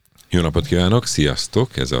Jó napot kívánok,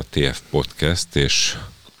 sziasztok! Ez a TF Podcast, és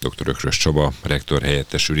dr. Ökrös Csaba, rektor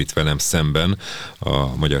helyettes ül itt velem szemben,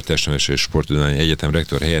 a Magyar Testnevelési és Sporttudományi Egyetem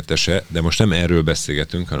rektor helyettese, de most nem erről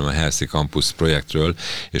beszélgetünk, hanem a Helsi Campus projektről,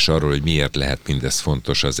 és arról, hogy miért lehet mindez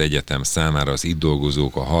fontos az egyetem számára, az itt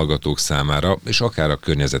dolgozók, a hallgatók számára, és akár a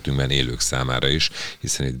környezetünkben élők számára is,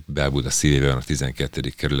 hiszen itt Belbuda szívében, a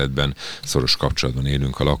 12. kerületben szoros kapcsolatban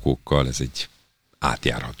élünk a lakókkal, ez egy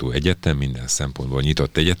átjárható egyetem, minden szempontból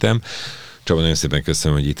nyitott egyetem. Csaba, nagyon szépen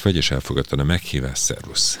köszönöm, hogy itt vagy, és elfogadtad a meghívást.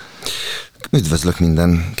 Szervusz! Üdvözlök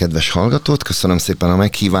minden kedves hallgatót, köszönöm szépen a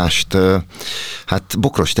meghívást. Hát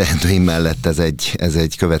bokros teendőim mellett ez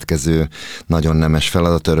egy következő nagyon nemes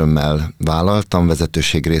feladat, örömmel vállaltam.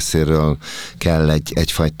 Vezetőség részéről kell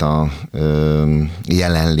egyfajta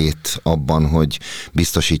jelenlét abban, hogy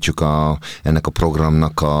biztosítsuk ennek a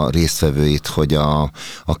programnak a résztvevőit, hogy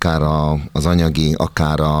akár az anyagi,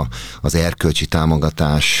 akár az erkölcsi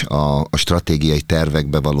támogatás, a stratégiai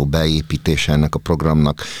tervekbe való beépítése ennek a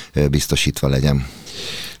programnak biztosítva legyen.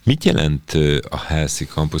 Mit jelent a Helsi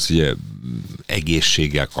Campus? Ugye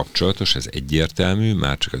egészséggel kapcsolatos, ez egyértelmű,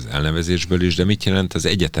 már csak az elnevezésből is, de mit jelent az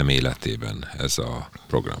egyetem életében ez a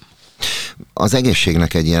program? Az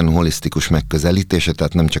egészségnek egy ilyen holisztikus megközelítése,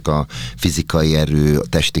 tehát nem csak a fizikai erő, a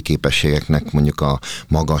testi képességeknek mondjuk a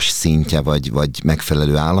magas szintje vagy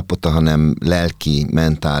megfelelő állapota, hanem lelki,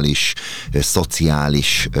 mentális,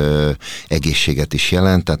 szociális egészséget is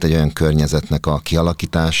jelent, tehát egy olyan környezetnek a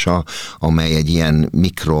kialakítása, amely egy ilyen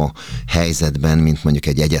mikrohelyzetben, mint mondjuk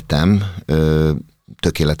egy egyetem,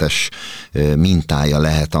 tökéletes mintája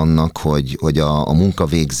lehet annak, hogy a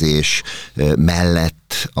munkavégzés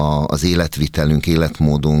mellett az életvitelünk,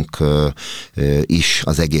 életmódunk is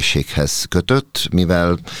az egészséghez kötött,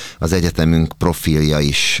 mivel az egyetemünk profilja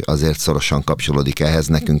is azért szorosan kapcsolódik ehhez,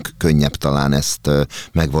 nekünk könnyebb talán ezt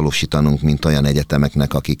megvalósítanunk, mint olyan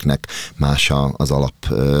egyetemeknek, akiknek más az alap,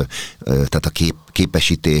 tehát a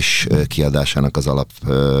képesítés kiadásának az alap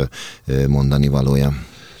mondani valója.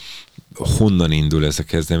 Honnan indul ez a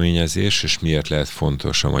kezdeményezés, és miért lehet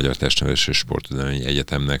fontos a Magyar Testnevelési és Sporttudományi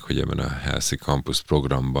Egyetemnek, hogy ebben a Helsi Campus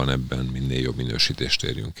programban ebben minél jobb minősítést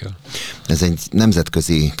érjünk el? Ez egy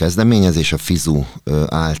nemzetközi kezdeményezés, a FISU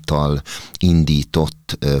által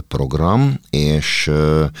indított program, és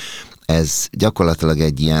ez gyakorlatilag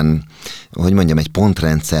egy ilyen, hogy mondjam, egy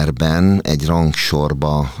pontrendszerben, egy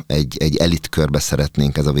rangsorba, egy elitkörbe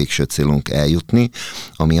szeretnénk, ez a végső célunk eljutni,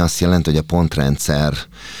 ami azt jelenti, hogy a pontrendszer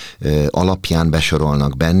alapján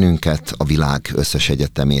besorolnak bennünket, a világ összes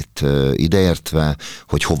egyetemét ideértve,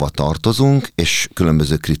 hogy hova tartozunk, és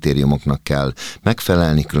különböző kritériumoknak kell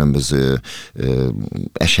megfelelni, különböző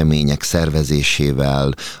események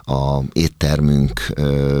szervezésével, a éttermünk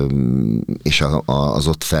és az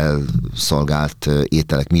ott felszolgált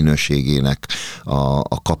ételek minőségének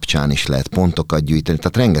a kapcsán is lehet pontokat gyűjteni.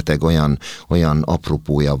 Tehát rengeteg olyan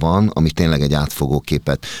apropója van, ami tényleg egy átfogó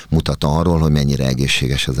képet mutat arról, hogy mennyire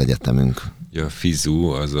egészséges az egyetemünk. A FISU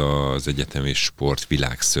az az Egyetemi Sport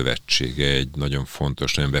Világszövetsége, egy nagyon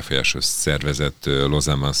fontos, nagyon befolyásos szervezet,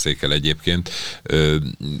 Lausanne-ban székel egyébként.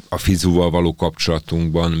 A FISU-val való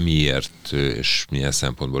kapcsolatunkban miért és milyen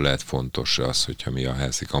szempontból lehet fontos az, hogyha mi a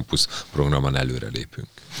Helsi Campus programban előrelépünk?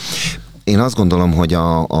 Én azt gondolom, hogy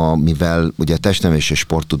mivel ugye a Testnevelési és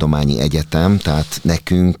Sporttudományi Egyetem, tehát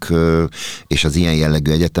nekünk és az ilyen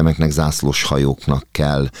jellegű egyetemeknek zászlós hajóknak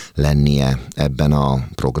kell lennie ebben a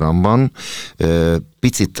programban.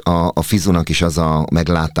 Picit a FISU-nak is az a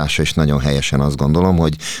meglátása, és nagyon helyesen azt gondolom,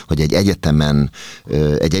 hogy egy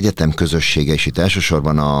egyetem közössége, és itt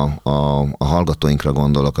elsősorban a hallgatóinkra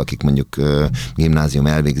gondolok, akik mondjuk gimnázium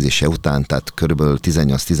elvégzése után, tehát körülbelül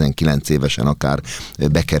 18-19 évesen akár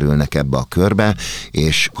bekerülnek ebbe a körbe,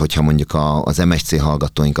 és hogyha mondjuk az MSC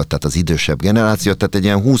hallgatóinkat, tehát az idősebb generációt, tehát egy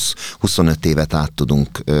ilyen 20-25 évet át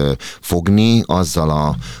tudunk fogni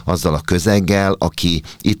azzal a közeggel, aki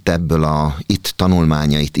itt tanulmányait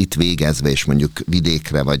itt végezve, és mondjuk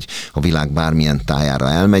vidékre, vagy a világ bármilyen tájára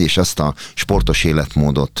elmegy, és azt a sportos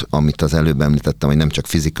életmódot, amit az előbb említettem, hogy nem csak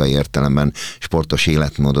fizikai értelemben sportos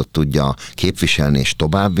életmódot tudja képviselni és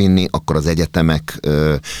továbbvinni, akkor az egyetemek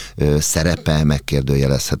szerepe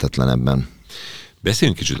megkérdőjelezhetetlen ebben.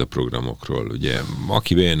 Beszéljünk kicsit a programokról. Ugye,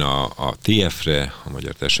 aki bejön a TF-re, a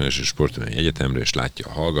Magyar Testnevelési és Sporttudományi Egyetemre, és látja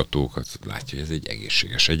a hallgatókat, látja, hogy ez egy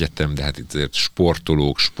egészséges egyetem, de hát itt azért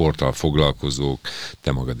sportolók, sporttal foglalkozók,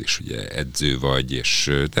 te magad is ugye edző vagy, és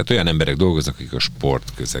tehát olyan emberek dolgoznak, akik a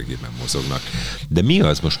sport közegében mozognak. De mi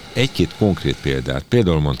az most egy-két konkrét példát?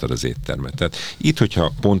 Például mondtad az éttermet. Tehát itt,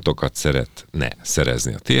 hogyha pontokat szeretne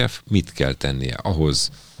szerezni a TF, mit kell tennie ahhoz,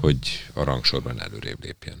 hogy a rangsorban előrébb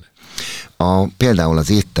lépjen? Például az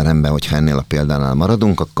étteremben, hogyha ennél a példánál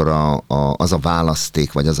maradunk, akkor az a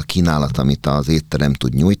választék, vagy az a kínálat, amit az étterem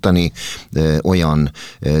tud nyújtani, olyan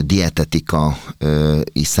dietetikai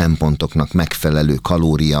szempontoknak megfelelő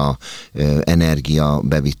kalória,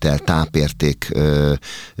 energiabevitel, tápérték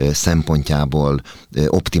szempontjából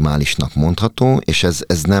optimálisnak mondható, és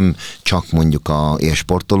ez nem csak mondjuk a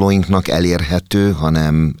élsportolóinknak elérhető,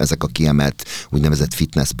 hanem ezek a kiemelt úgynevezett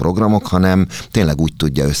fitness programok, hanem tényleg úgy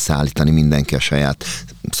tudja összeállítani mindenki a saját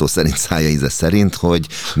szó szerint szája íze szerint, hogy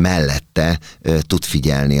mellette tud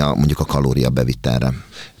figyelni mondjuk a kalóriabevitelre.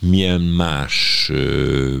 Milyen más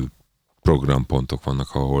programpontok vannak,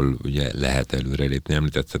 ahol ugye lehet előrelépni?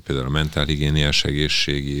 Említetted például a mentálhigiéniás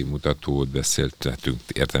egészségi mutatót, beszéltünk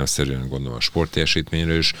értelemszerűen gondolom a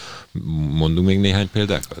sportteljesítményről is. Mondunk még néhány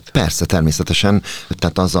példákat? Persze, természetesen.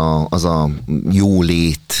 Tehát az a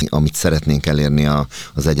jólét, amit szeretnénk elérni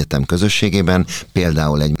az egyetem közösségében,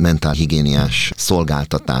 például egy mentálhigiéniás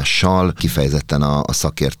szolgáltatással, kifejezetten a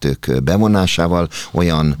szakértők bevonásával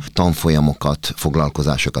olyan tanfolyamokat,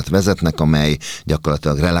 foglalkozásokat vezetnek, amely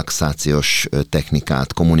gyakorlatilag relaxáció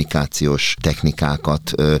technikát, kommunikációs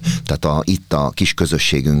technikákat, tehát itt a kis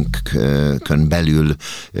közösségünkön belül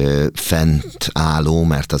fent álló,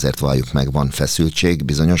 mert azért valljuk meg, van feszültség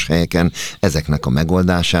bizonyos helyeken, ezeknek a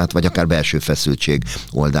megoldását, vagy akár belső feszültség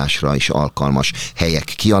oldásra is alkalmas helyek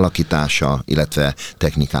kialakítása, illetve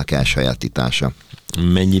technikák elsajátítása.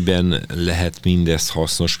 Mennyiben lehet mindez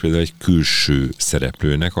hasznos például egy külső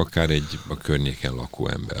szereplőnek, akár egy a környéken lakó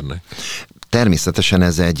embernek? Természetesen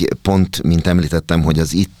ez egy pont, mint említettem, hogy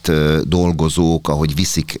az itt dolgozók, ahogy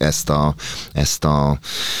viszik ezt a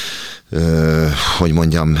hogy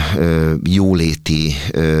mondjam, jóléti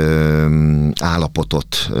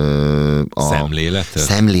állapotot.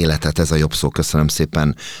 Szemléletet, ez a jobb szó, köszönöm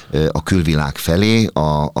szépen, a külvilág felé.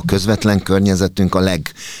 A közvetlen környezetünk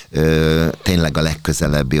tényleg a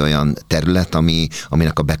legközelebbi olyan terület,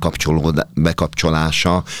 aminek a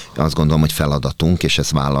bekapcsolása, azt gondolom, hogy feladatunk, és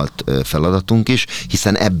ez vállalt feladatunk is,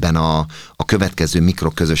 hiszen ebben a következő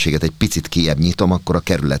mikroközösséget egy picit kijebb nyitom, akkor a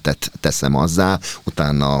kerületet teszem azzá,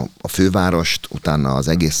 utána a fővárost, utána az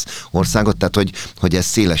egész országot, tehát hogy ez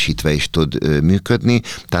szélesítve is tud működni,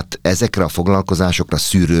 tehát ezekre a foglalkozásokra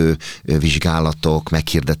szűrővizsgálatok,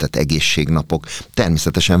 meghirdetett egészségnapok,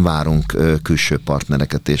 természetesen várunk külső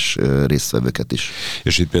partnereket és résztvevőket is.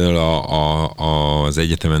 És itt például az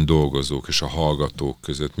egyetemen dolgozók és a hallgatók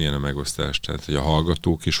között milyen a megosztás? Tehát, hogy a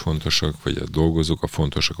hallgatók is fontosak, vagy a dolgozók a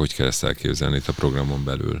fontosak, hogy kell ezt elképzelni itt a programon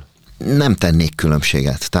belül? Nem tennék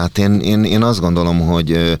különbséget. Tehát én azt gondolom,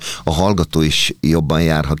 hogy a hallgató is jobban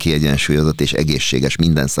jár, ha kiegyensúlyozott és egészséges,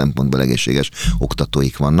 minden szempontból egészséges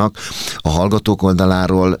oktatóik vannak. A hallgatók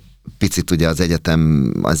oldaláról picit ugye az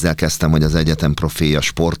egyetem, ezzel kezdtem, hogy az egyetem profilja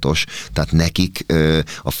sportos, tehát nekik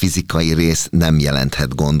a fizikai rész nem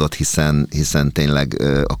jelenthet gondot, hiszen tényleg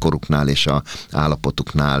a koruknál és a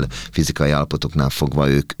állapotuknál, fizikai állapotuknál fogva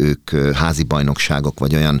ők házi bajnokságok,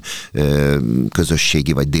 vagy olyan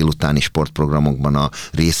közösségi vagy délutáni sportprogramokban a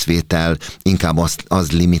részvétel inkább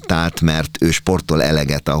az limitált, mert ő sportol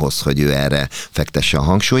eleget ahhoz, hogy ő erre fektesse a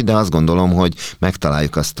hangsúlyt, de azt gondolom, hogy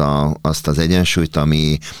megtaláljuk azt az egyensúlyt,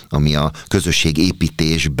 ami a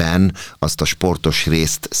közösségépítésben azt a sportos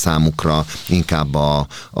részt számukra inkább a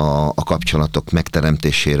kapcsolatok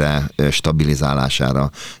megteremtésére,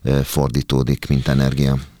 stabilizálására fordítódik, mint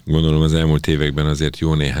energia. Gondolom az elmúlt években azért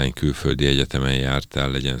jó néhány külföldi egyetemen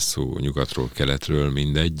jártál, legyen szó nyugatról, keletről,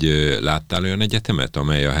 mindegy. Láttál olyan egyetemet,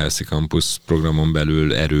 amely a Healthy Campus programon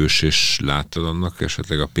belül erős, és láttad annak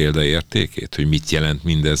esetleg a példaértékét, hogy mit jelent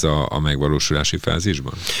mindez a megvalósulási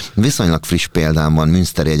fázisban? Viszonylag friss példám van,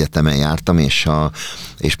 Münsteri Egyetemen jártam,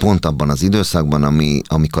 és pont abban az időszakban,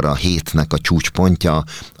 amikor a hétnek a csúcspontja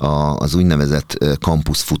az úgynevezett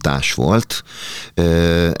campusfutás volt.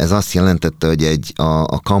 Ez azt jelentette, hogy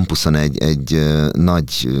a campuson egy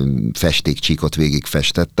nagy festékcsíkot végig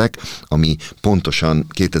festettek, ami pontosan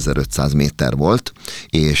 2500 méter volt,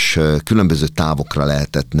 és különböző távokra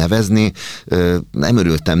lehetett nevezni. Nem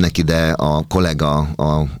örültem neki, de a kollega,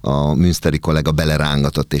 a münsteri kollega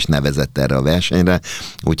belerángatott és nevezett erre a versenyre,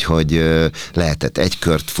 úgyhogy lehetett egy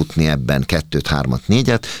kört futni ebben, 2-t, 3-at,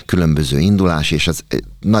 4-et, különböző indulás, és az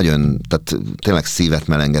nagyon, tehát tényleg szívet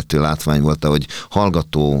melengető látvány volt, ahogy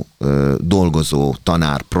hallgató, dolgozó,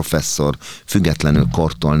 tanár, professzor, függetlenül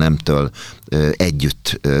kortól, nemtől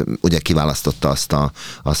együtt ugye kiválasztotta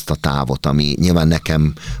azt a távot, ami nyilván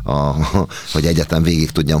nekem, hogy egyetem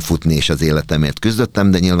végig tudjam futni, és az életemért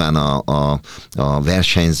küzdöttem, de nyilván a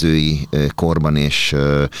versenyzői korban és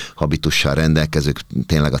habitussal rendelkezők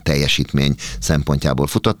tényleg a teljesítmény szempontjából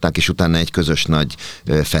futották, és utána egy közös nagy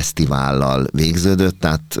fesztivállal végződött,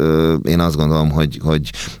 tehát én azt gondolom,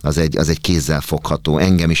 hogy az egy kézzelfogható,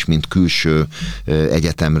 engem is, mint külső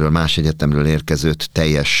egyetemről, más egyetemről érkezőt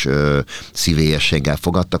teljes szívélyességgel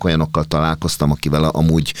fogadtak, olyanokkal találkoztam, akivel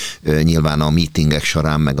amúgy nyilván a meetingek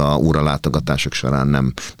során, meg a óralátogatások során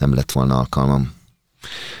nem lett volna alkalmam.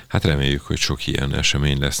 Hát reméljük, hogy sok ilyen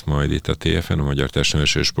esemény lesz majd itt a TF-en, a Magyar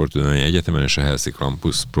Testnevelési és Sporttudományi Egyetemen, és a Helsinki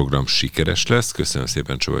Campus program sikeres lesz. Köszönöm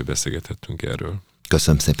szépen, Csaba, hogy beszélgethettünk erről.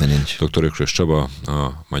 Köszönöm szépen én is. Dr. Ökrös Csaba,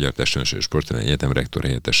 a Magyar Testnevelési és Sporttudományi Egyetem rektor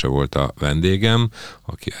helyettese volt a vendégem,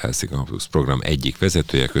 aki a Helsinki Campus program egyik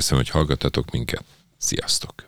vezetője. Köszönöm, hogy hallgattatok minket. Sziasztok!